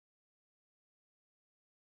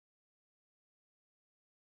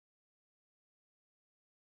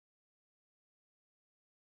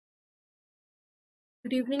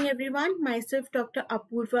Good evening, everyone. Myself, Dr.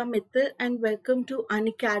 Apoorva Mittal, and welcome to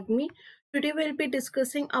Unacademy. Today, we'll be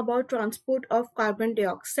discussing about transport of carbon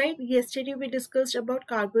dioxide. Yesterday, we discussed about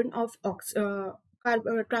transport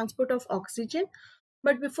of oxygen.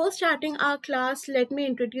 But before starting our class, let me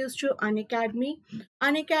introduce you Unacademy.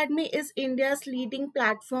 Unacademy is India's leading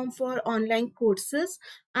platform for online courses,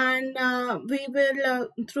 and we will,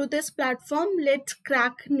 through this platform, let's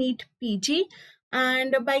crack Neet PG.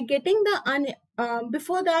 And by getting the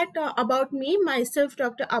before that, about me, myself,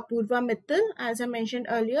 Dr. Apoorva Mittal, as I mentioned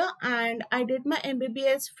earlier, and I did my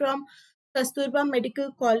MBBS from Kasturba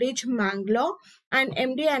Medical College, Mangalore, and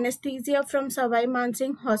MD Anesthesia from Savai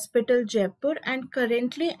Mansingh Hospital, Jaipur. And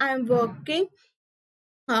currently, I'm working.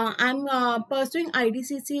 I'm pursuing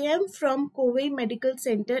IDCCM from Kovai Medical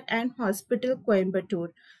Center and Hospital,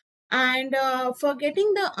 Coimbatore. And for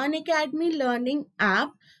getting the Unacademy Learning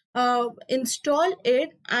app, install it,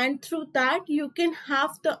 and through that you can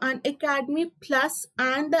have the Unacademy Plus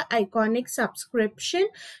and the Iconic subscription,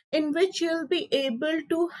 in which you'll be able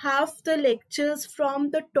to have the lectures from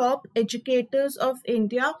the top educators of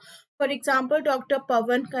India. For example, Dr.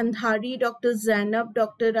 Pawan Kandhari, Dr. Zainab,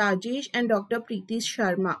 Dr. Rajesh, and Dr. Preeti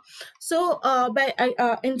Sharma. So by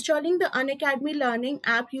installing the Unacademy Learning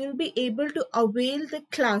app, you'll be able to avail the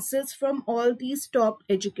classes from all these top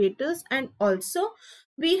educators. And also,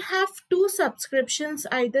 we have two subscriptions,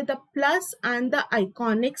 either the Plus and the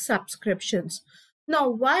Iconic subscriptions. Now,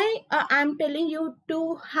 why I'm telling you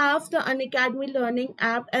to have the Unacademy Learning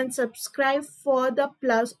app and subscribe for the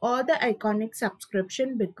Plus or the Iconic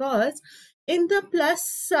subscription? Because in the Plus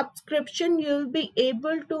subscription, you'll be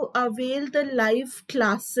able to avail the live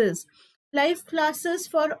classes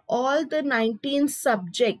for all the 19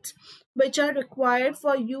 subjects which are required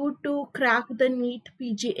for you to crack the NEET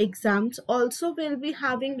PG exams. Also, we'll be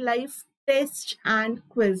having live tests and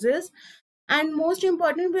quizzes. And most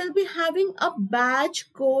important, we'll be having a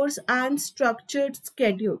batch course and structured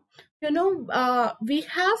schedule. We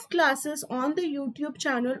have classes on the YouTube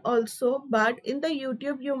channel also, but in the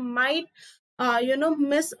YouTube, you might,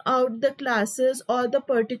 miss out the classes or the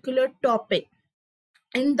particular topic.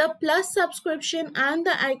 In the Plus subscription and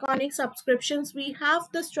the Iconic subscriptions, we have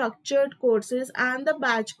the structured courses and the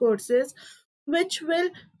batch courses, which will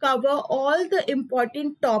cover all the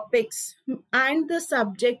important topics and the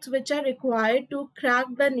subjects which are required to crack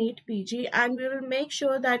the NEET PG, and we will make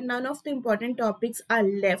sure that none of the important topics are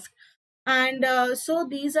left. And so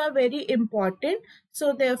these are very important.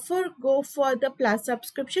 So therefore, go for the Plus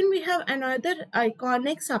subscription. We have another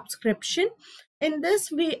Iconic subscription. In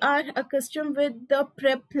this, we are accustomed with the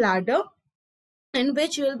prep ladder, in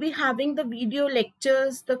which you'll be having the video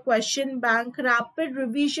lectures, the question bank, rapid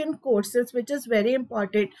revision courses, which is very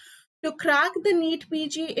important. To crack the NEET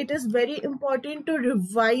PG, it is very important to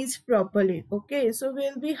revise properly. Okay, so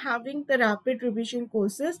we'll be having the rapid revision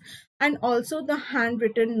courses and also the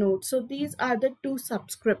handwritten notes. So these are the two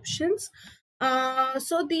subscriptions.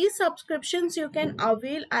 So these subscriptions you can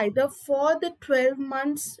avail either for the 12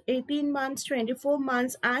 months, 18 months, 24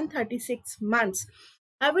 months, and 36 months.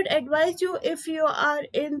 I would advise you if you are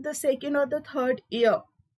in the second or the third year.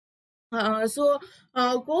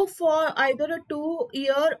 Go for either a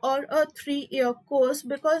 2-year or a 3-year course,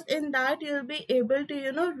 because in that you'll be able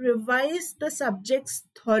to revise the subjects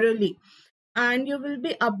thoroughly, and you will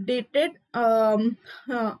be updated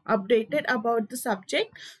about the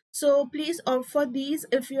subject. So please opt for these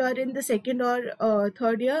if you are in the second or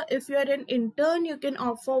third year. If you are an intern, you can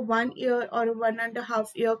offer 1 year or 1.5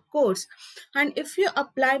 year course. And if you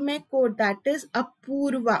apply my code, that is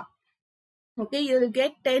Apoorva, okay, you'll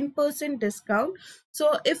get 10% discount.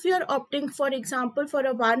 So if you're opting, for example, for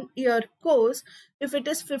a 1-year course, if it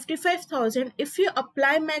is 55,000, if you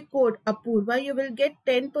apply my code Apoorva, you will get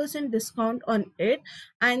 10% discount on it,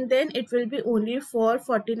 and then it will be only for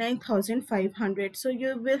 49,500. So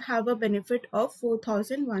you will have a benefit of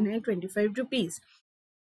 4,125 rupees.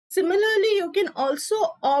 Similarly, you can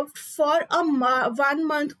also opt for a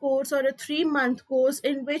 1-month course or a 3-month course,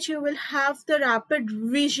 in which you will have the rapid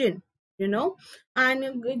revision,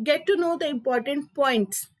 and get to know the important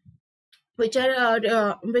points which are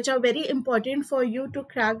very important for you to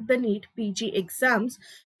crack the NEET PG exams.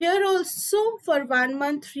 Here also, for 1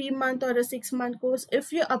 month, 3-month, or a 6-month course,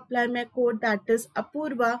 if you apply my code, that is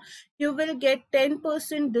Apoorva, you will get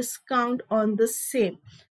 10% discount on the same.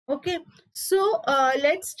 Okay, so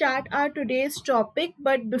let's start our today's topic.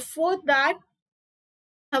 But before that,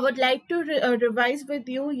 I would like to revise with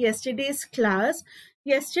you yesterday's class.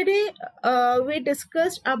 Yesterday, we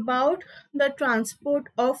discussed about the transport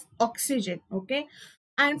of oxygen. Okay,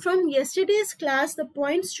 And from yesterday's class, the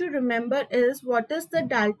points to remember is what is the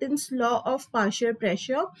Dalton's law of partial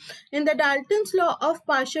pressure. In the Dalton's law of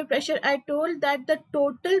partial pressure, I told that the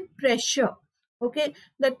total pressure, okay,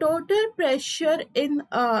 the total pressure in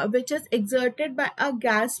which is exerted by a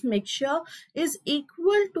gas mixture is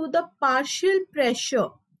equal to the partial pressure,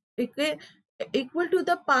 okay, equal to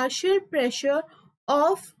the partial pressure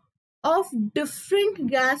of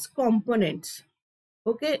different gas components.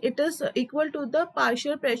 Okay, it is equal to the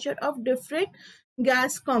partial pressure of different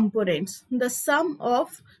gas components, the sum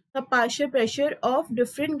of the partial pressure of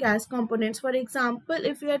different gas components. For example,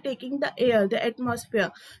 if we are taking the air, the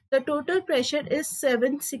atmosphere, the total pressure is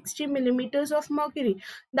 760 millimeters of mercury.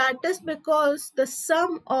 That is because the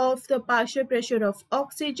sum of the partial pressure of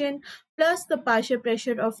oxygen plus the partial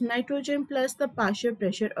pressure of nitrogen plus the partial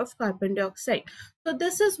pressure of carbon dioxide. So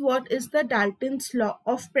this is what is the Dalton's law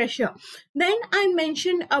of pressure. Then I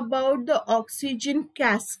mentioned about the oxygen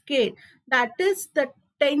cascade, that is the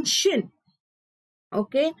tension,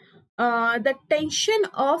 okay, the tension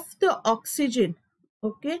of the oxygen,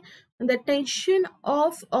 okay, the tension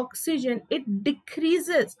of oxygen, it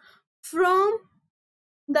decreases from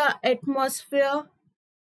the atmosphere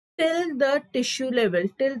till the tissue level.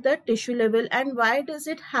 And why does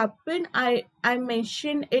it happen? I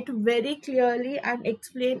mentioned it very clearly and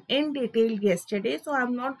explained in detail yesterday, so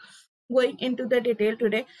I'm not going into the detail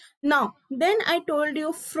today. Now then, I told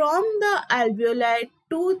you from the alveoli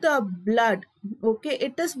to the blood, okay,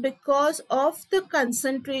 it is because of the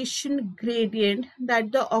concentration gradient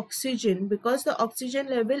that the oxygen, because the oxygen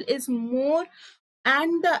level is more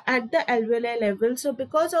and at the alveoli level, so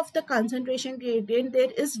because of the concentration gradient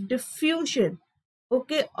there is diffusion,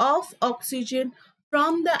 okay, of oxygen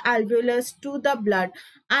from the alveolus to the blood,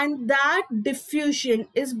 and that diffusion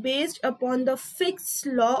is based upon the Fick's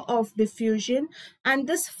law of diffusion. And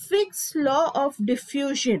this Fick's law of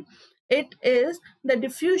diffusion, it is the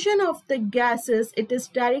diffusion of the gases, it is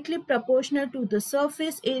directly proportional to the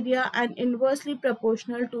surface area and inversely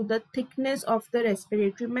proportional to the thickness of the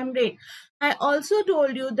respiratory membrane. I also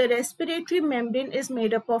told you the respiratory membrane is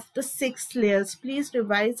made up of the 6 layers. Please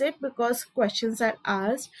revise it because questions are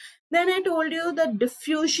asked. Then I told you the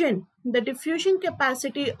diffusion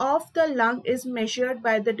capacity of the lung is measured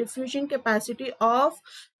by the diffusion capacity of,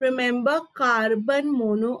 remember, carbon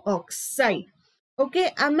monoxide.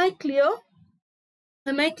 Okay, am I clear?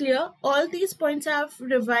 Am I clear? All these points I have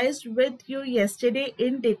revised with you yesterday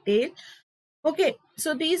in detail. Okay,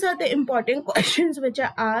 so these are the important questions which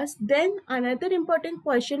are asked. Then another important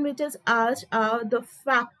question which is asked are the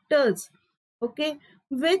factors, okay,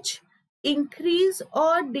 which increase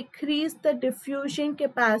or decrease the diffusion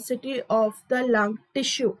capacity of the lung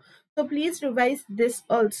tissue. So please revise this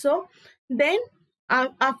also. Then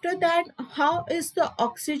after that, how is the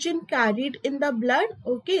oxygen carried in the blood?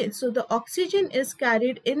 Okay, so the oxygen is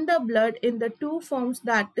carried in the blood in the two forms,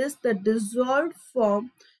 that is the dissolved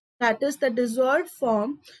form, and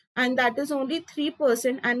that is only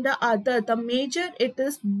 3%, and the other, the major, it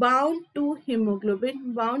is bound to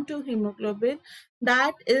hemoglobin,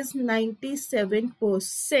 that is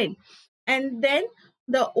 97%. And then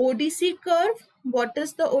the ODC curve, what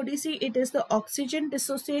is the ODC? It is the oxygen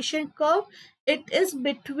dissociation curve. It is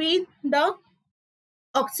between the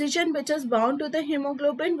oxygen which is bound to the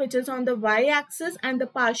hemoglobin, which is on the y-axis, and the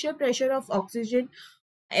partial pressure of oxygen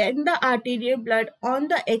in the arterial blood on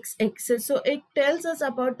the x-axis. So it tells us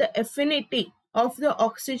about the affinity of the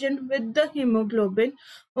oxygen with the hemoglobin.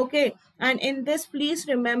 Okay, and in this, please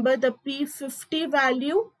remember the P50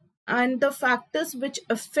 value and the factors which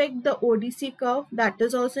affect the ODC curve. That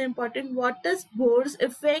is also important. What is Bohr's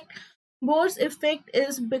effect? Bohr's effect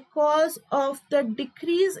is because of the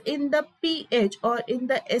decrease in the pH or in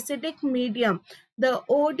the acidic medium. The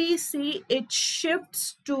ODC, it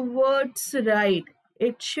shifts towards right.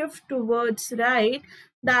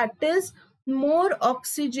 That is more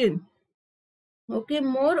oxygen. Okay,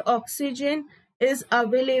 more oxygen is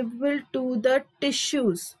available to the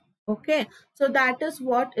tissues. Okay, so that is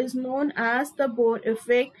what is known as the Bohr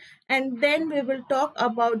effect. And then we will talk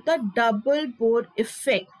about the double Bohr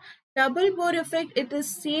effect. Double Bohr effect, it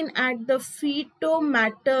is seen at the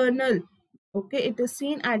feto-maternal. Okay, it is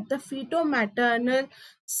seen at the feto-maternal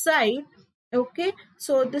side. Okay,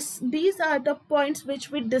 so these are the points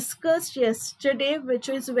which we discussed yesterday, which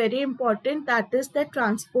is very important, that is the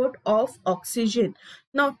transport of oxygen.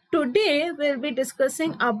 Now today we'll be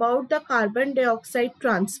discussing about the carbon dioxide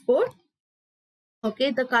transport.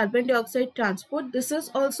 Okay, the carbon dioxide transport, this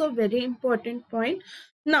is also very important point.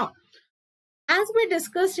 Now, as we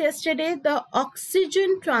discussed yesterday, the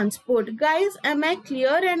oxygen transport. Guys, am I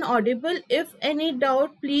clear and audible? If any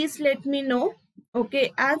doubt, please let me know.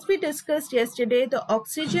 Okay, as we discussed yesterday, the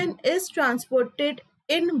oxygen is transported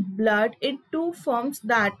in blood in two forms,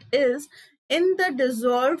 that is in the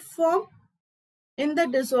dissolved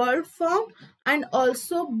form and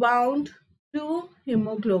also bound to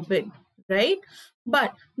hemoglobin, right?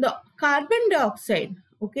 But the carbon dioxide,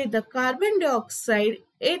 okay, the carbon dioxide,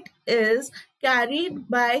 it is carried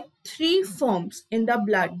by three forms in the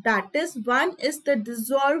blood. That is, one is the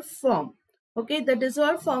dissolved form, okay, the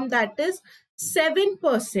dissolved form, that is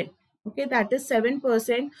 7%, okay, that is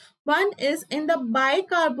 7%. One is in the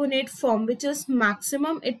bicarbonate form, which is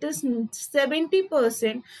maximum, it is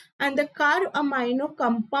 70%, and the carb amino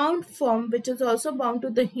compound form, which is also bound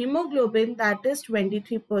to the hemoglobin, that is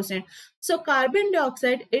 23%. So carbon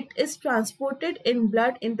dioxide, it is transported in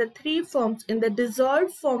blood in the three forms: in the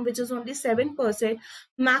dissolved form, which is only 7%,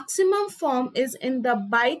 maximum form is in the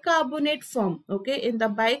bicarbonate form, okay, in the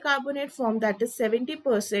bicarbonate form, that is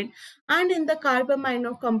 70%, and in the carb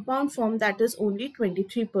amino compound form, that is only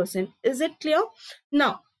 23%. Is it clear?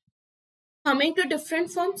 Now, coming to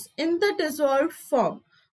different forms in the dissolved form.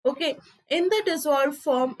 Okay, in the dissolved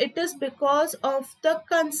form, it is because of the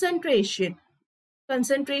concentration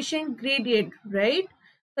gradient, right?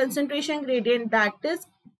 Concentration gradient, that is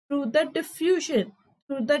through the diffusion.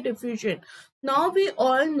 Now we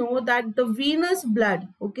all know that the venous blood,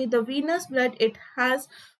 okay, the venous blood, it has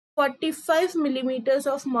 45 millimeters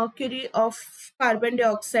of mercury of carbon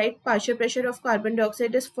dioxide. Partial pressure of carbon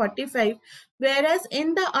dioxide is 45, whereas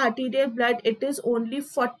in the arterial blood, it is only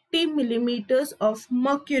 40 millimeters of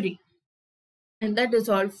mercury in the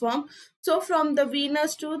dissolved form. So from the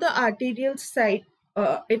venous to the arterial side,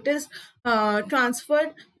 it is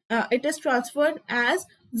transferred. It is transferred as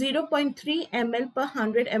 0.3 ml per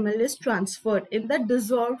 100 ml is transferred in the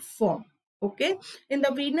dissolved form. Okay, in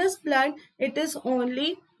the venous blood, it is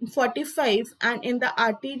only 45, and in the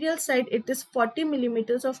arterial side, it is 40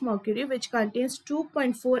 millimeters of mercury, which contains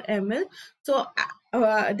 2.4 ml. So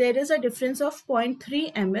there is a difference of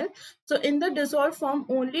 0.3 ml. So in the dissolved form,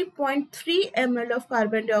 only 0.3 ml of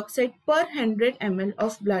carbon dioxide per 100 ml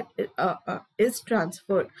of blood is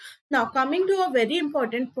transferred. Now coming to a very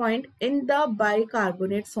important point in the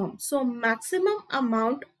bicarbonate form. So maximum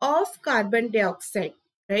amount of carbon dioxide,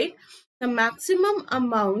 right? The maximum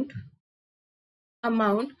amount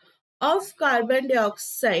of carbon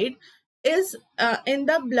dioxide is in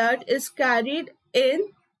the blood is carried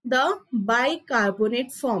in the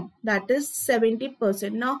bicarbonate form, that is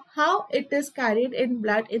 70%. Now how it is carried in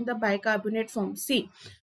blood in the bicarbonate form? See,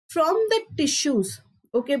 from the tissues,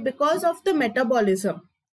 okay, because of the metabolism,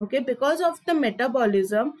 from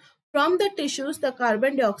the tissues, the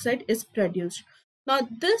carbon dioxide is produced. Now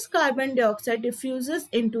this carbon dioxide diffuses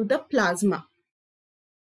into the plasma,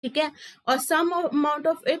 okay, or some amount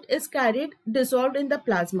of it is carried dissolved in the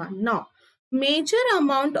plasma. Now major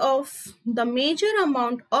amount of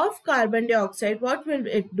carbon dioxide, what will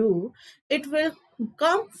it do? It will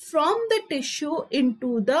come from the tissue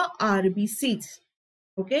into the RBCs.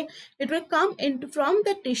 Okay, it will come into from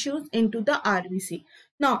the tissues into the RBC.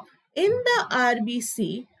 Now in the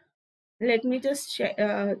RBC, let me just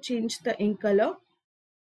change the ink color.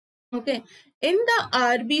 Okay, in the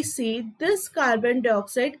RBC, this carbon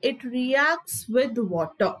dioxide, it reacts with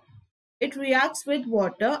water.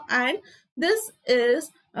 And this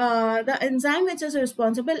is the enzyme which is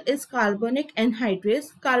responsible is carbonic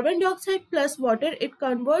anhydrase. Carbon dioxide plus water, it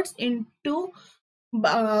converts into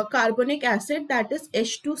carbonic acid, that is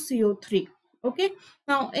H2CO3. Okay,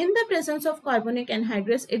 now in the presence of carbonic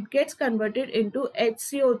anhydrase, it gets converted into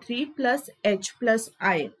HCO3 plus H plus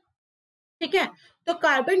ion. ठीक है, तो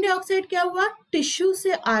carbon dioxide क्या हुआ, tissue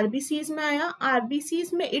से RBCs में आया,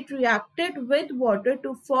 RBCs में it reacted with water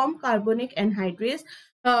to form carbonic anhydrase.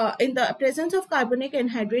 In the presence of carbonic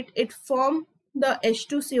anhydrate, it formed the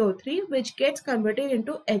H2CO3, which gets converted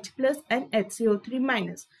into H plus and HCO3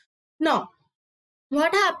 minus. Now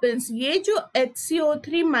what happens, ये जो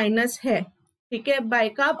HCO3 minus है, ठीक है,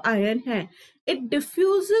 bicarb ion है, it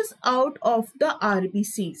diffuses out of the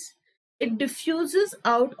RBCs.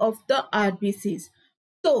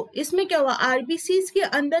 तो इसमें क्या हुआ, RBCs के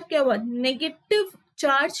अंदर क्या हुआ, नेगेटिव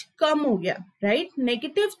चार्ज कम हो गया, राइट,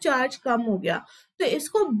 नेगेटिव चार्ज कम हो गया. तो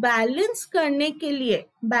इसको बैलेंस करने के लिए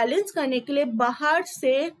बाहर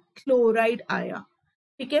से क्लोराइड आया,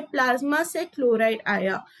 ठीक है, प्लाज्मा से क्लोराइड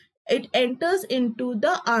आया. It enters into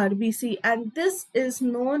the RBC and this is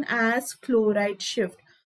known as chloride shift.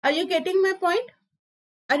 Are you getting my point?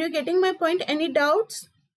 Any doubts?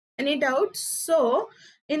 So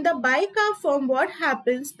in the bicarb form, what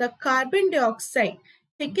happens, the carbon dioxide,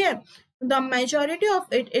 ठीक है, the majority of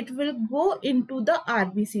it will go into the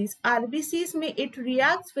RBCs. RBCs may it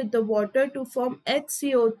reacts with the water to form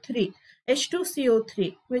HCO3,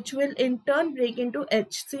 H2CO3, which will in turn break into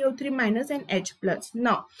HCO3 minus and H plus.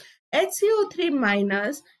 Now, HCO3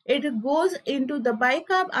 minus, it goes into the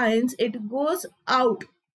bicarb ions, it goes out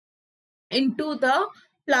into the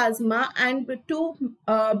plasma, and to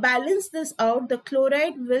balance this out, the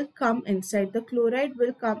chloride will come inside. The chloride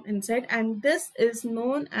will come inside, and this is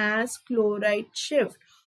known as chloride shift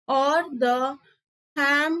or the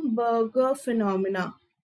hamburger phenomena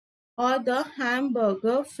or the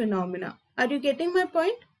hamburger phenomena. Are you getting my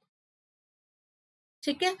point?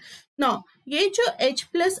 ठीक है. Now ये जो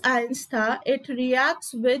H plus ions था, it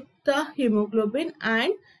reacts with the hemoglobin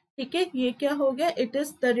and ठीक है, ये क्या हो गया? It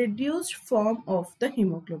is the reduced form of the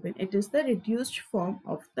hemoglobin. It is the reduced form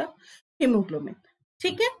of the hemoglobin.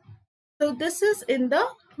 ठीक है. So this is in the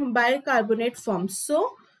bicarbonate form.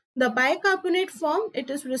 So the bicarbonate form, it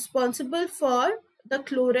is responsible for the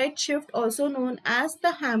chloride shift, also known as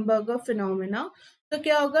the hamburger phenomena. तो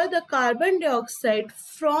क्या होगा? The carbon dioxide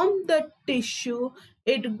from the tissue,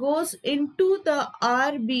 it goes into the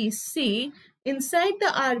RBC. Inside the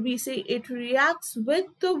RBC, it reacts with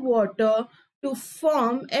the water to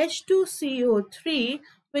form H2CO3,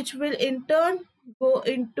 which will in turn go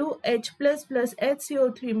into H plus plus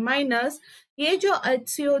HCO3 minus. ये जो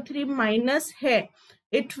HCO3 minus है,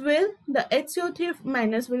 the HCO3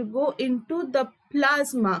 minus will go into the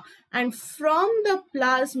plasma, and from the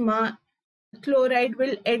plasma, chloride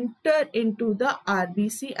will enter into the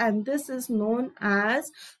RBC, and this is known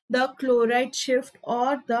as the chloride shift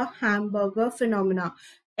or the hamburger phenomena.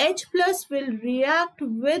 H plus will react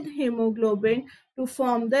with hemoglobin to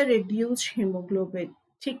form the reduced hemoglobin.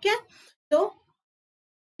 ठीक है? तो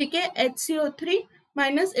ठीक है, HCO3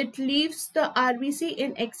 minus, it leaves the RBC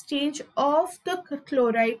in exchange of the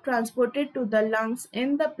chloride transported to the lungs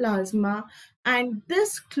in the plasma, and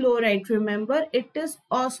this chloride, remember, it is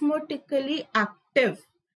osmotically active.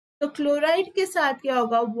 तो chloride के साथ क्या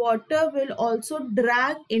होगा? Water will also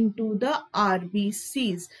drag into the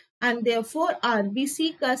RBCs, and therefore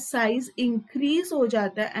RBC का size increase हो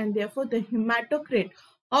जाता है, and therefore the hematocrit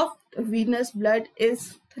of venous blood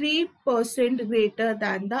is 3% greater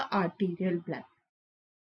than the arterial blood.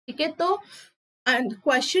 ठीक है, तो and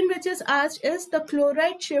question which is asked is the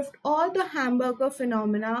chloride shift or the hamburger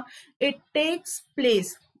phenomena, it takes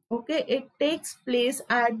place, okay, it takes place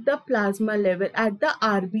at the plasma level, at the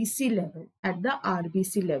RBC level, at the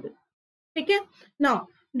RBC level. ठीक है. Now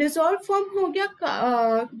dissolved form हो गया,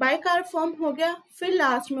 bicarb form हो गया, फिर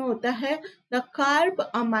last में होता है the carb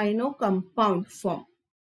amino compound form.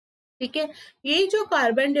 ठीक है, ये जो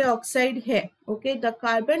कार्बन डाइऑक्साइड है, okay, the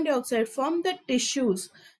carbon dioxide from the tissues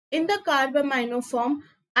in the carb amino form,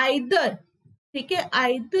 either, ठीक है,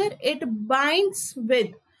 either it binds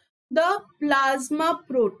with the plasma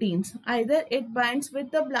proteins, either it binds with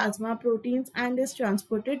the plasma proteins and is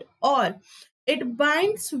transported, or it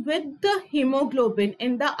binds with the hemoglobin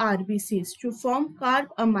in the RBCs to form carb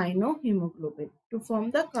amino hemoglobin, to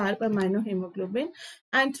form the carb amino hemoglobin,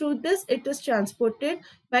 and through this it is transported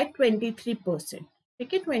by 23%.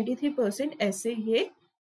 ठीक है, 23% ऐसे ये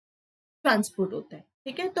transport होता है.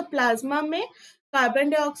 ठीक है, तो plasma में carbon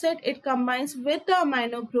dioxide it combines with the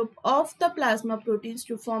amino group of the plasma proteins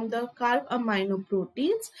to form the carb amino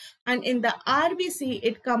proteins, and in the RBC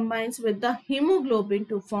it combines with the haemoglobin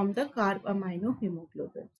to form the carb amino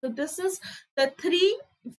haemoglobin. So this is the three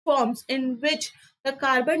forms in which the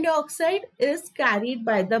carbon dioxide is carried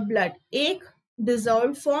by the blood. एक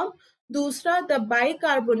dissolved form, दूसरा the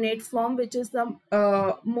bicarbonate form, which is the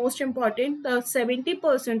most important. The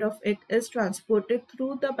 70% of it is transported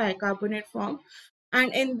through the bicarbonate form,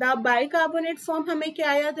 and in the bicarbonate form हमें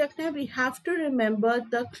क्या याद रखना है? We have to remember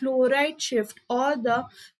the chloride shift or the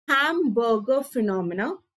hamburger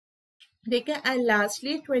phenomena. ठीक है, and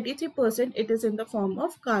lastly 23% it is in the form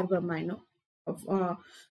of carb amino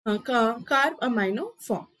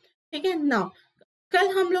form. ठीक है, now कल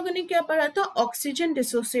हम लोगों ने क्या पढ़ा था? Oxygen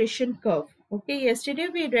dissociation curve. Okay, yesterday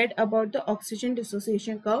we read about the oxygen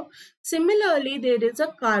dissociation curve. Similarly, there is a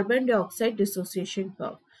carbon dioxide dissociation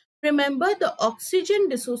curve. Remember the oxygen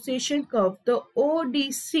dissociation curve, the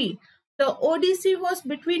ODC. The ODC was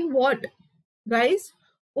between what, guys?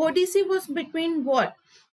 ODC was between what?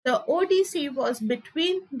 The ODC was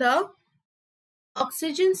between the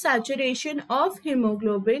oxygen saturation of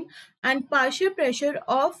hemoglobin and partial pressure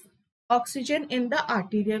of oxygen in the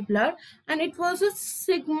arterial blood, and it was a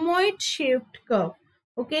sigmoid shaped curve.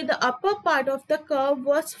 Okay, the upper part of the curve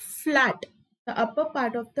was flat. The upper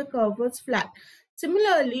part of the curve was flat.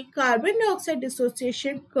 Similarly, carbon dioxide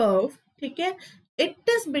dissociation curve, ठीक है, it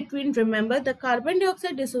is between, remember, the carbon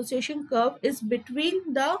dioxide dissociation curve is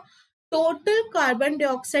between the total carbon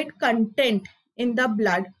dioxide content in the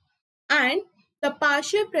blood and the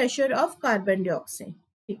partial pressure of carbon dioxide.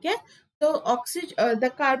 Okay, so the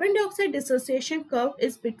carbon dioxide dissociation curve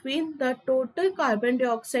is between the total carbon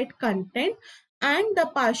dioxide content and the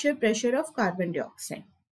partial pressure of carbon dioxide.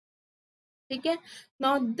 Okay,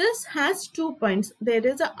 now this has 2 points. There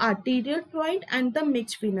is a arterial point and the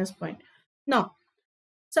mixed venous point. Now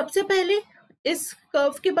सबसे पहले इस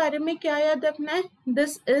curve के बारे में क्या याद रखना है?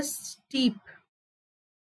 This is steep.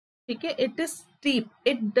 ठीक है, it is steep.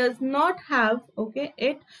 It does not have, okay,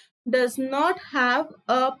 it does not have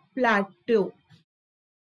a प्लेटो.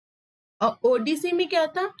 ओडीसी में क्या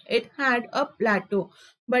था? It had a Plato,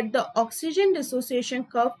 but the oxygen dissociation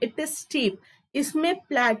curve it is steep. इसमें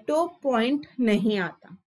प्लेटो पॉइंट नहीं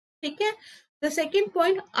आता. ठीक है. The second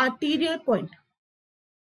point, arterial point.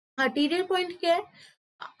 Arterial point क्या है?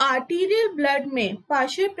 Arterial blood में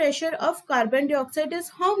partial pressure of carbon dioxide is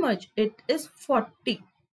how much? It is 40,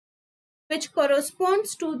 which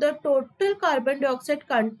corresponds to the total carbon dioxide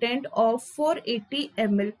content of 480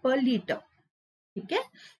 ml per liter. ठीक है,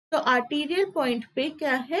 तो arterial point पे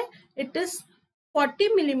क्या है? It is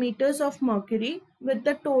 40 millimeters of mercury with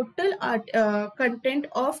the total content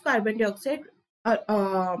of carbon dioxide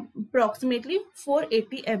approximately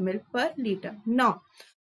 480 ml per liter. Now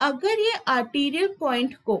अगर ये arterial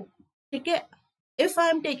point को, ठीक है, if I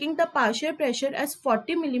am taking the partial pressure as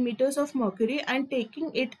 40 millimeters of mercury and taking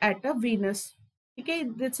it at a venous, ठीक है,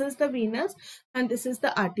 this is the Venus and this is the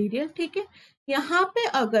arterial. ठीक है, यहाँ पे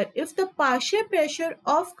अगर if the partial pressure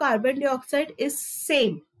of carbon dioxide is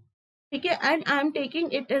same, ठीक है, and I am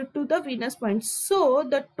taking it to the Venus point, so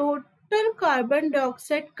the total carbon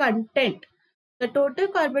dioxide content, the total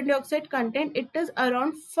carbon dioxide content, it is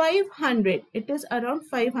around 500. It is around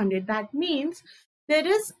 500. That means there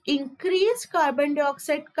is increased carbon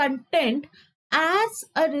dioxide content as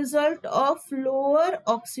a result of lower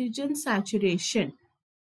oxygen saturation.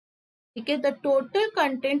 Okay, the total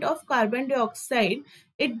content of carbon dioxide,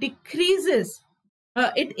 it decreases,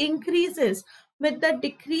 it increases with the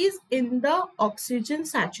decrease in the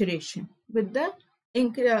oxygen saturation, with the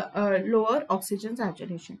lower oxygen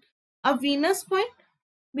saturation. A venous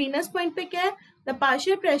point पे क्या है? The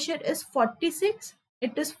partial pressure is 46.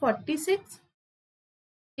 It is 46.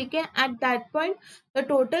 ठीक है, at that point the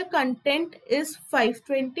total content is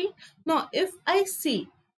 520. Now if I see,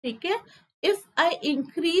 ठीक है, if I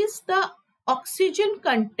increase the oxygen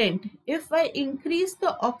content, if I increase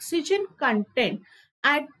the oxygen content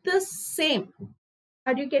at the same,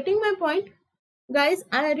 are you getting my point, guys?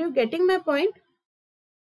 Are you getting my point?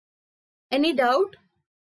 Any doubt?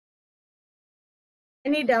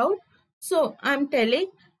 Any doubt? So I'm telling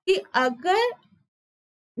कि अगर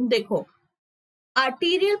देखो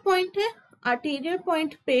arterial point है, arterial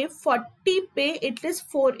point पे 40 पे it is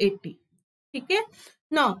 480. ठीक है.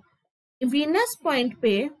 Now venous point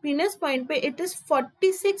पे it is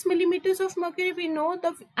 46 millimeters of mercury. We know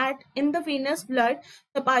in the venous blood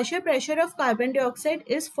the partial pressure of carbon dioxide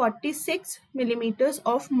is 46 millimeters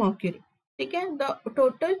of mercury. ठीक है, the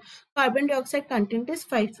total carbon dioxide content is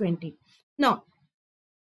 520. Now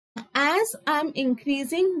as I'm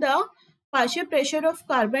increasing the partial pressure of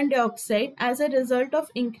carbon dioxide as a result of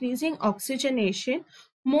increasing oxygenation,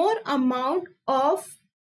 more amount of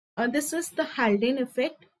this is the Haldane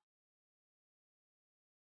effect.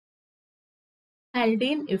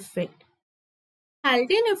 Haldane effect.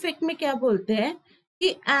 Haldane effect में क्या बोलते हैं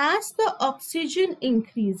कि as the oxygen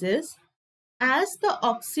increases,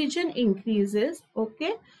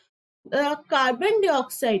 okay, the carbon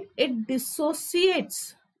dioxide it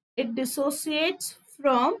dissociates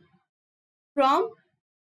from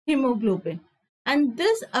hemoglobin, and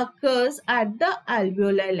this occurs at the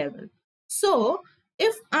alveoli level. So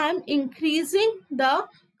if I'm increasing the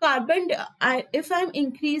if I'm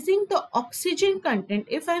increasing the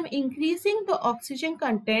oxygen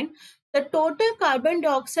content, the total carbon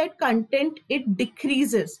dioxide content it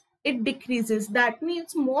decreases. That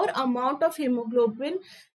means more amount of hemoglobin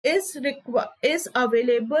is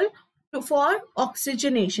available for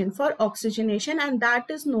oxygenation, and that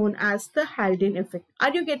is known as the Haldane effect.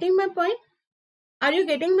 Are you getting my point? Any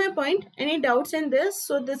doubts in this?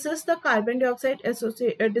 So this is the carbon dioxide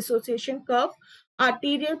dissociation curve,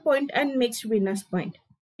 arterial point and mixed venous point.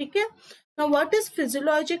 Okay. Now what is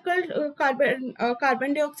physiological carbon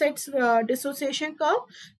dioxide dissociation curve?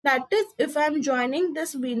 That is, if I am joining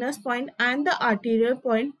this venous point and the arterial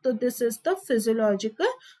point, so this is the physiological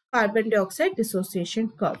carbon dioxide dissociation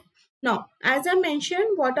curve. Now, as I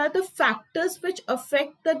mentioned, what are the factors which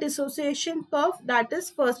affect the dissociation curve? That is,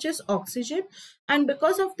 first is oxygen, and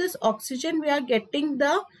because of this oxygen, we are getting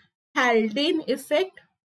the Haldane effect.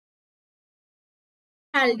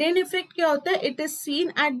 Haldane effect क्या होता है? It is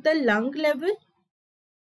seen at the lung level.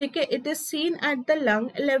 Okay, it is seen at the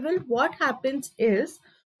lung level. What happens is,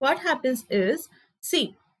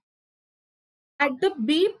 see, at the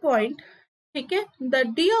B point, okay, the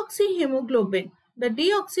deoxyhemoglobin,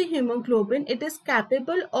 it is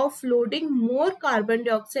capable of loading more carbon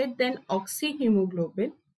dioxide than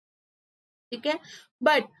oxyhemoglobin. ठीक है,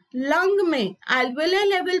 but lung में alveolar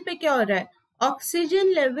level पे क्या हो रहा है? Oxygen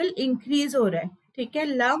level increase हो रहा है. ठीक है,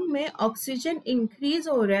 लंग में ऑक्सीजन इंक्रीज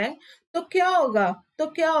हो रहा है, तो क्या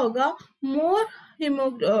होगा? मोर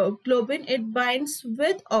hemoglobin, it binds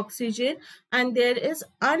with oxygen and there is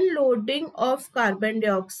unloading of carbon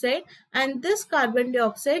dioxide, and this carbon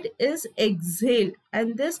dioxide is exhaled,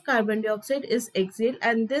 and this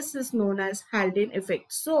is known as Haldane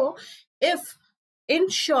effect. So if, in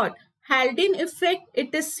short, Haldane effect,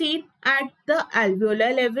 it is seen at the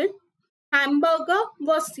alveolar level. Hamburger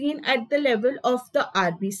was seen at the level of the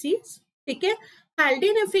RBCs. ठीक है,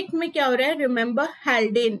 Haldane effect में क्या हो रहा है? Remember,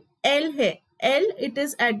 Haldane L है, L it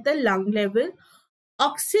is at the lung level.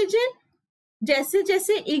 Oxygen जैसे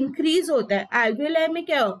जैसे increase होता है, alveoli में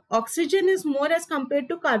क्या हो? Oxygen is more as compared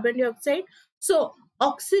to carbon dioxide. So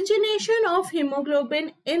oxygenation of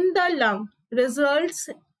hemoglobin in the lung results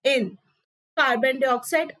in carbon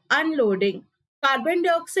dioxide unloading. Carbon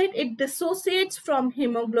dioxide, it dissociates from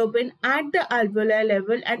hemoglobin at the alveolar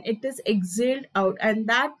level and it is exhaled out, and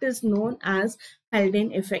that is known as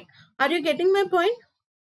Haldane effect. Are you getting my point?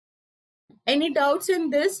 Any doubts in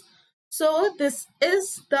this? So this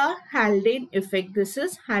is the Haldane effect. This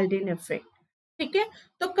is Haldane effect. ठीक है,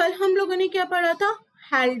 तो कल हम लोगों ने क्या पढ़ा था?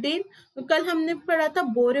 Haldane. कल हमने पढ़ा था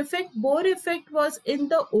Bohr effect. Bohr effect was in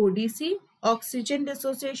the ODC, oxygen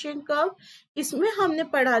dissociation curve. इसमें हमने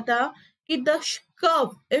पढ़ा था कि the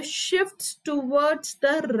curve, it shifts towards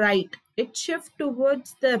the right. It shifts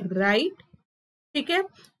towards the right. ठीक है,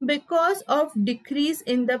 because of decrease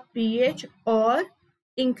in the pH or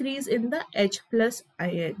increase in the H plus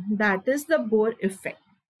ion. That is the Bohr effect.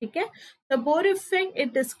 ठीक है, the Bohr effect,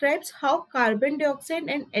 it describes how carbon dioxide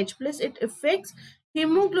and H plus it affects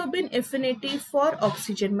hemoglobin affinity for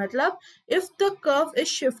oxygen. मतलब if the curve is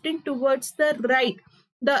shifting towards the right,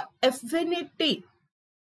 the affinity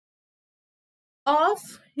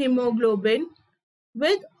of hemoglobin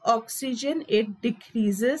with oxygen, it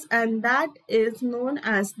decreases, and that is known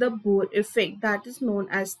as the Bohr effect. That is known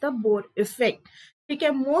as the Bohr effect. ठीक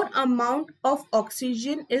है, more amount of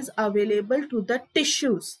oxygen is available to the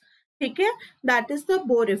tissues. ठीक है, that is the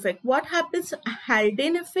Bohr effect. What happens?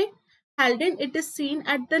 Haldane effect. Haldane, it is seen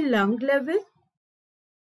at the lung level.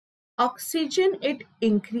 Oxygen, it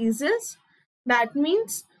increases. That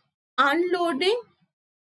means unloading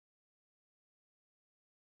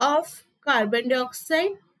of carbon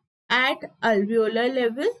dioxide at alveolar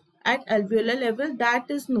level. That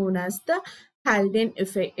is known as the Haldane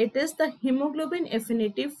effect. It is the hemoglobin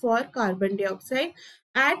affinity for carbon dioxide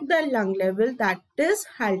at the lung level. That is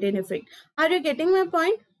Haldane effect. Are you getting my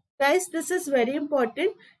point? Guys, this is very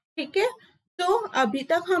important. ठीक है, तो अभी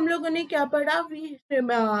तक हम लोगों ने क्या पढ़ा?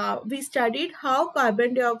 We studied how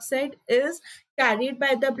carbon dioxide is carried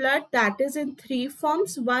by the blood. That is in three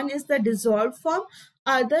forms. One is the dissolved form.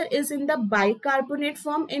 Other is in the bicarbonate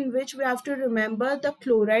form, in which we have to remember the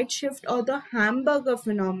chloride shift or the Hamburger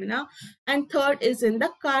phenomena. And third is in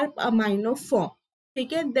the carb amino form.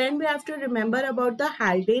 Okay, then we have to remember about the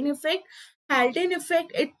Haldane effect. Haldane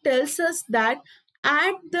effect, it tells us that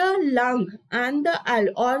at the lung and the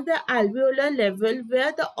alveolar level,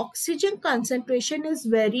 where the oxygen concentration is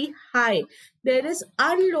very high, there is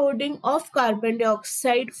unloading of carbon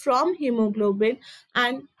dioxide from hemoglobin,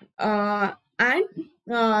 and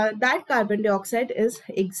that carbon dioxide is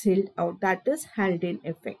exhaled out. That is Haldane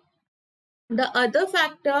effect. The other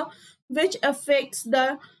factor which affects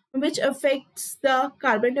the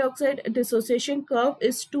carbon dioxide dissociation curve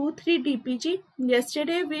is 2,3-DPG.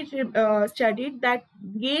 Yesterday we studied that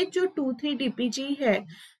ये जो 2,3-DPG है,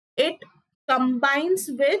 it combines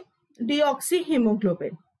with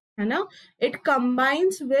deoxyhemoglobin, है ना? It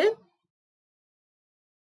combines with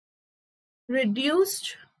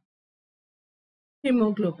reduced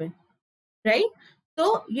hemoglobin, right?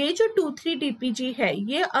 तो ये जो 2,3-DPG है,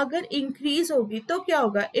 ये अगर इंक्रीज होगी तो क्या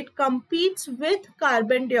होगा? It competes with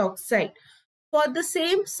carbon dioxide for the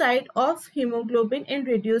same site of hemoglobin in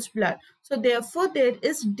reduced blood. So therefore, there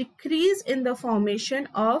is decrease in the formation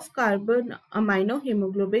of carbon amino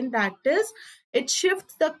hemoglobin. That is it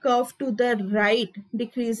shifts the curve to the right,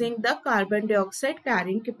 decreasing the carbon dioxide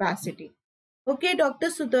carrying capacity. Okay, Dr.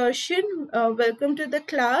 Sudarshan, welcome to the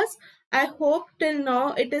class. I hope till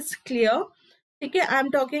now it is clear. Okay,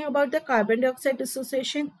 I'm talking about the carbon dioxide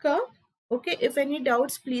dissociation curve. Okay, if any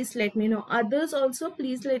doubts, please let me know. Others also,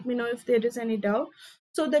 please let me know if there is any doubt.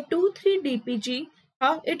 So the 2,3-DPG,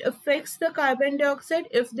 how it affects the carbon dioxide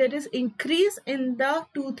if there is increase in the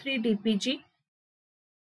 2,3-DPG.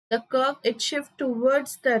 The curve, it shifts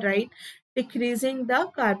towards the right, decreasing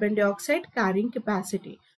the carbon dioxide carrying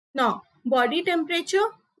capacity. Now, body temperature,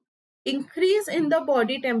 increase in the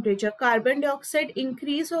body temperature, carbon dioxide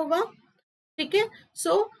increase होगा, ठीक है?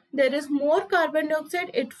 So there is more carbon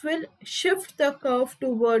dioxide, it will shift the curve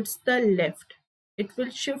towards the left. It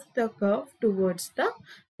will shift the curve towards the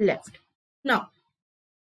left. Now,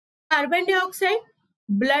 carbon dioxide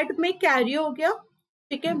blood में carry हो गया,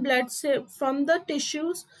 ठीक है, blood से from the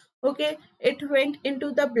tissues, okay, it went into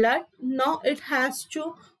the blood, now it has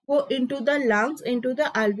to go into the lungs, into the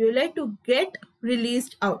alveoli to get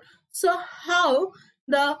released out. So how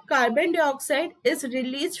the carbon dioxide is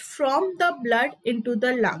released from the blood into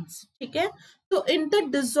the lungs, ठीक है? So in the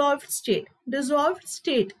dissolved state,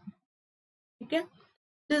 ठीक है,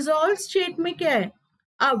 dissolved state में क्या है?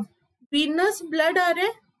 अब venous blood आ रहे,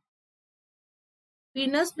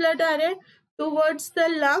 venous blood आ रहे towards the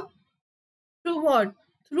lung through what?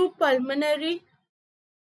 Through pulmonary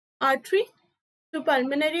artery. Through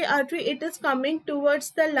pulmonary artery it is coming towards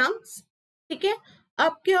the lungs, ठीक है?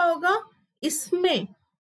 अब क्या होगा इसमें?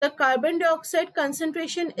 The carbon dioxide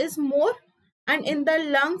concentration is more and in the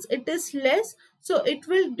lungs it is less, so it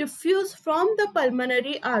will diffuse from the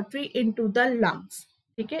pulmonary artery into the lungs,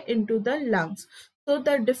 ठीक है, into the lungs. So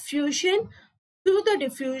the diffusion, through the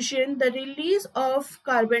diffusion, the release of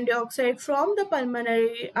carbon dioxide from the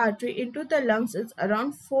pulmonary artery into the lungs is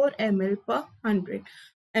around 4 ml per 100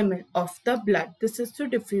 ml of the blood. This is through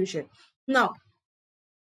diffusion. Now,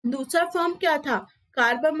 दूसरा form क्या था?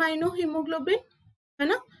 कार्बामाइनोहीमोग्लोबिन, है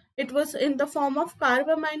ना? It was in the form of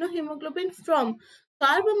कार्बामाइनोहीमोग्लोबिन. From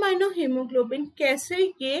कार्बामाइनोहीमोग्लोबिन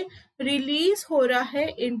कैसे ये release हो रहा है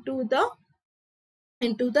into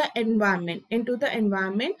the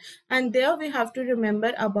environment, and there we have to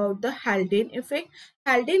remember about the Haldane effect.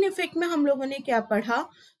 Haldane effect में हम लोगों ने क्या पढ़ा?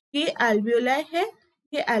 ये alveoli है,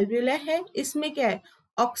 ये alveoli है, इसमें क्या है?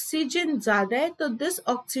 ऑक्सीजन ज्यादा है, तो this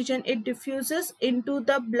oxygen it diffuses into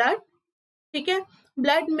the blood, ठीक है?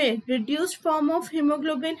 ब्लड में रिड्यूस्ड फॉर्म ऑफ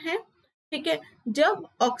हीमोग्लोबिन है, ठीक है? जब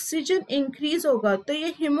ऑक्सीजन इंक्रीज होगा तो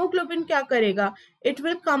ये हीमोग्लोबिन क्या करेगा? It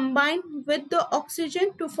will combine with the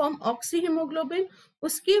oxygen to form oxy haemoglobin.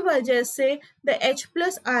 उसकी वजह से the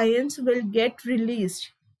H+ ions will get released,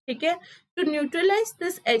 ठीक है? To neutralise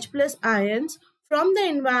this H+ ions from the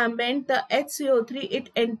environment, the HCO3 it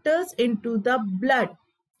enters into the blood.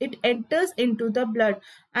 It enters into the blood,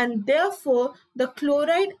 and therefore the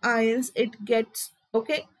chloride ions it gets,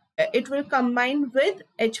 okay, it will combine with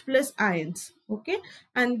H+ ions, okay,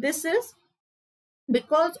 and this is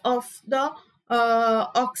because of the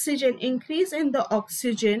oxygen, increase in the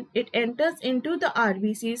oxygen, it enters into the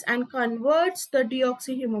RBCs and converts the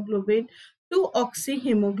deoxyhemoglobin to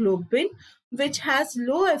oxyhemoglobin, which has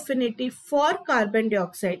low affinity for carbon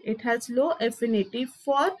dioxide. It has low affinity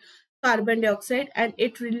for carbon dioxide and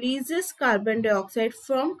it releases carbon dioxide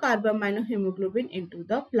from carbaminohemoglobin into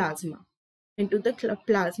the plasma,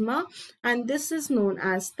 and this is known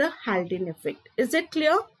as the Haldane effect. Is it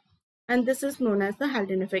clear? And this is known as the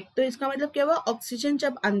Haldane effect. तो इसका मतलब क्या हुआ? Oxygen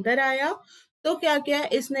जब अंदर आया तो क्या किया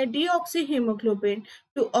इसने? डीऑक्सीहीमोग्लोबिन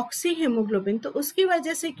टू ऑक्सीहीमोग्लोबिन. तो उसकी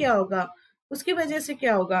वजह से क्या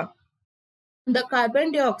होगा? The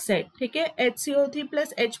carbon dioxide, ठीक है, HCO3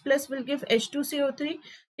 plus H+ will give H2CO3,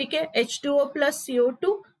 ठीक है, H2O plus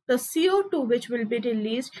CO2. The CO2 which will be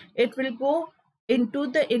released, it will go into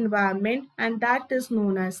the environment, and that is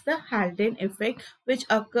known as the Haldane effect, which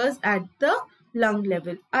occurs at the lung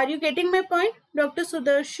level. Are you getting my point, Dr.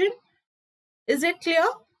 Sudarshan? Is it clear?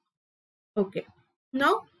 Okay.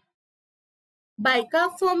 Now,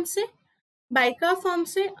 bicarb form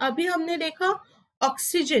से अभी हमने देखा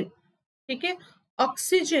oxygen, ठीक है,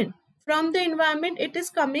 oxygen from the environment it is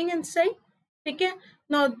coming inside, ठीक है.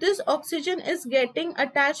 Now this oxygen is getting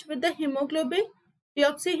attach with the haemoglobin,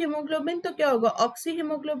 डीऑक्सीहीमोग्लोबिन. तो क्या होगा?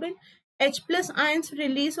 ऑक्सीहीमोग्लोबिन, H+ आयंस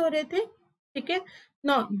रिलीज हो रहे थे, ठीक है.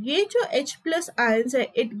 नाउ ये जो H+ आयंस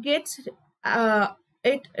है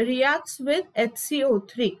it reacts with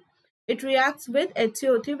HCO3. It reacts with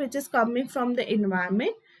HCO3 which is coming from the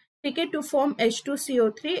environment, ठीक है, to form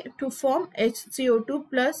H2CO3, to form HCO2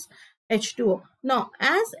 plus H2O. Now,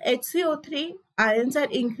 as HCO3 ions are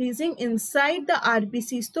increasing inside the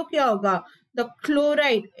RBCs, तो क्या होगा? The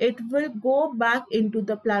chloride, it will go back into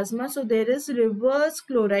the plasma. So there is reverse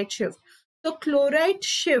chloride shift. So chloride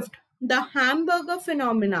shift, the hamburger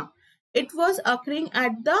phenomena, it was occurring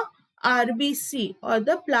at the RBC or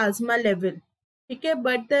the plasma level. Okay,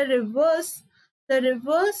 but the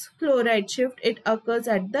reverse chloride shift, it occurs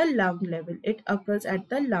at the lung level. It occurs at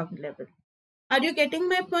the lung level. Are you getting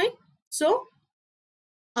my point? So,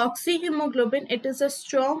 oxyhemoglobin, it is a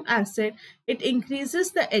strong acid. It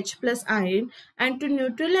increases the H plus ion, and to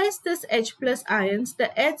neutralize this H plus ions, the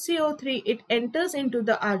HCO3, it enters into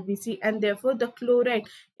the RBC, and therefore the chloride,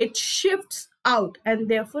 it shifts out, and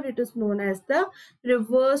therefore it is known as the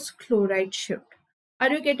reverse chloride shift. Are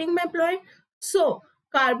you getting my point? So,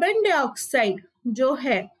 carbon dioxide जो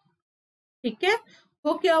है, ठीक है,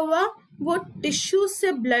 वो क्या हुआ? वो tissue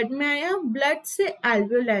से blood में आया, ब्लड से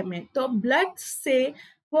एल्वेओलाई में. तो ब्लड से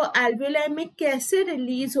वो एल्वेओलाई में कैसे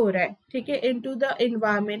रिलीज हो रहा है, ठीक है, into the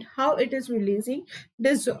environment, how it is releasing,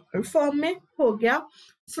 dissolve form में हो गया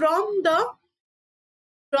from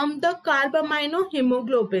the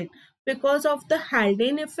carbaminohemoglobin because of the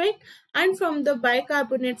Haldane effect, and from the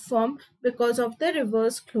bicarbonate form because of the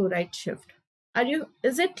reverse chloride shift.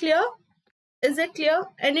 Is it clear? Is it clear?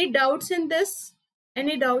 Any doubts in this?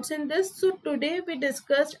 Any doubts in this? So today we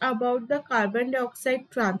discussed about the carbon dioxide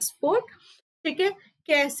transport. ठीक है,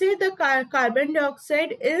 कैसे the carbon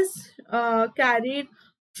dioxide is carried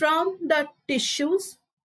from the tissues.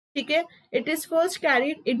 ठीक है, it is first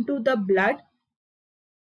carried into the blood.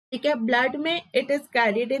 ठीक है, blood में it is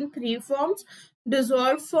carried in 3 forms: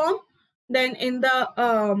 dissolved form, then in the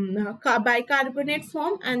bicarbonate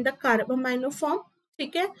form and the carbamino form.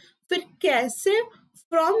 ठीक है, फिर कैसे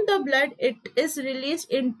from the blood it is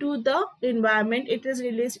released into the environment, it is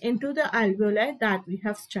released into the alveoli, that we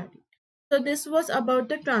have studied. So this was about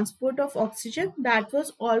the transport of oxygen. That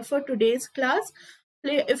was all for today's class.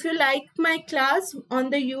 If you like my class on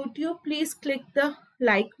the YouTube, please click the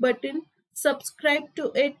like button, subscribe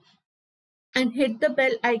to it, and hit the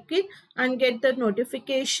bell icon and get the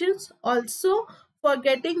notifications. Also, for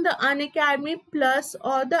getting the Unacademy Plus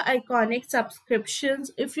or the Iconic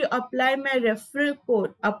subscriptions, if you apply my referral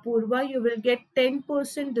code Apoorva, you will get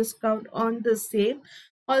 10% discount on the same.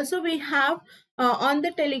 Also, we have on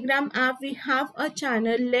the Telegram app, we have a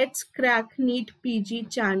channel, Let's Crack Neet PG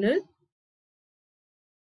channel.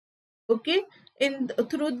 Okay,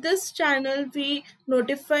 through this channel we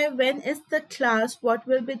notify when is the class, what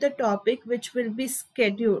will be the topic which will be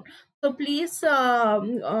scheduled. So please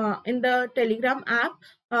in the Telegram app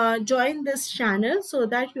join this channel so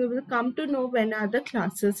that you will come to know when are the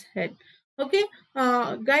classes held. Okay,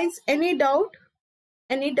 guys, any doubt?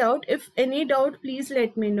 If any doubt, please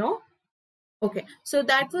let me know. Okay, so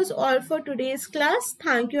that was all for today's class.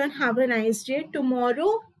 Thank you and have a nice day.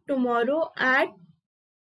 Tomorrow at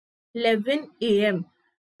 11 a.m.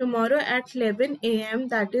 Tomorrow at 11 a.m.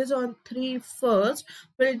 that is on 3/1st,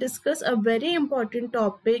 we'll discuss a very important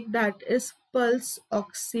topic, that is pulse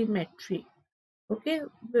oximetry. Okay,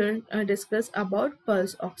 we'll discuss about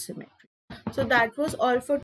pulse oximetry. So that was all for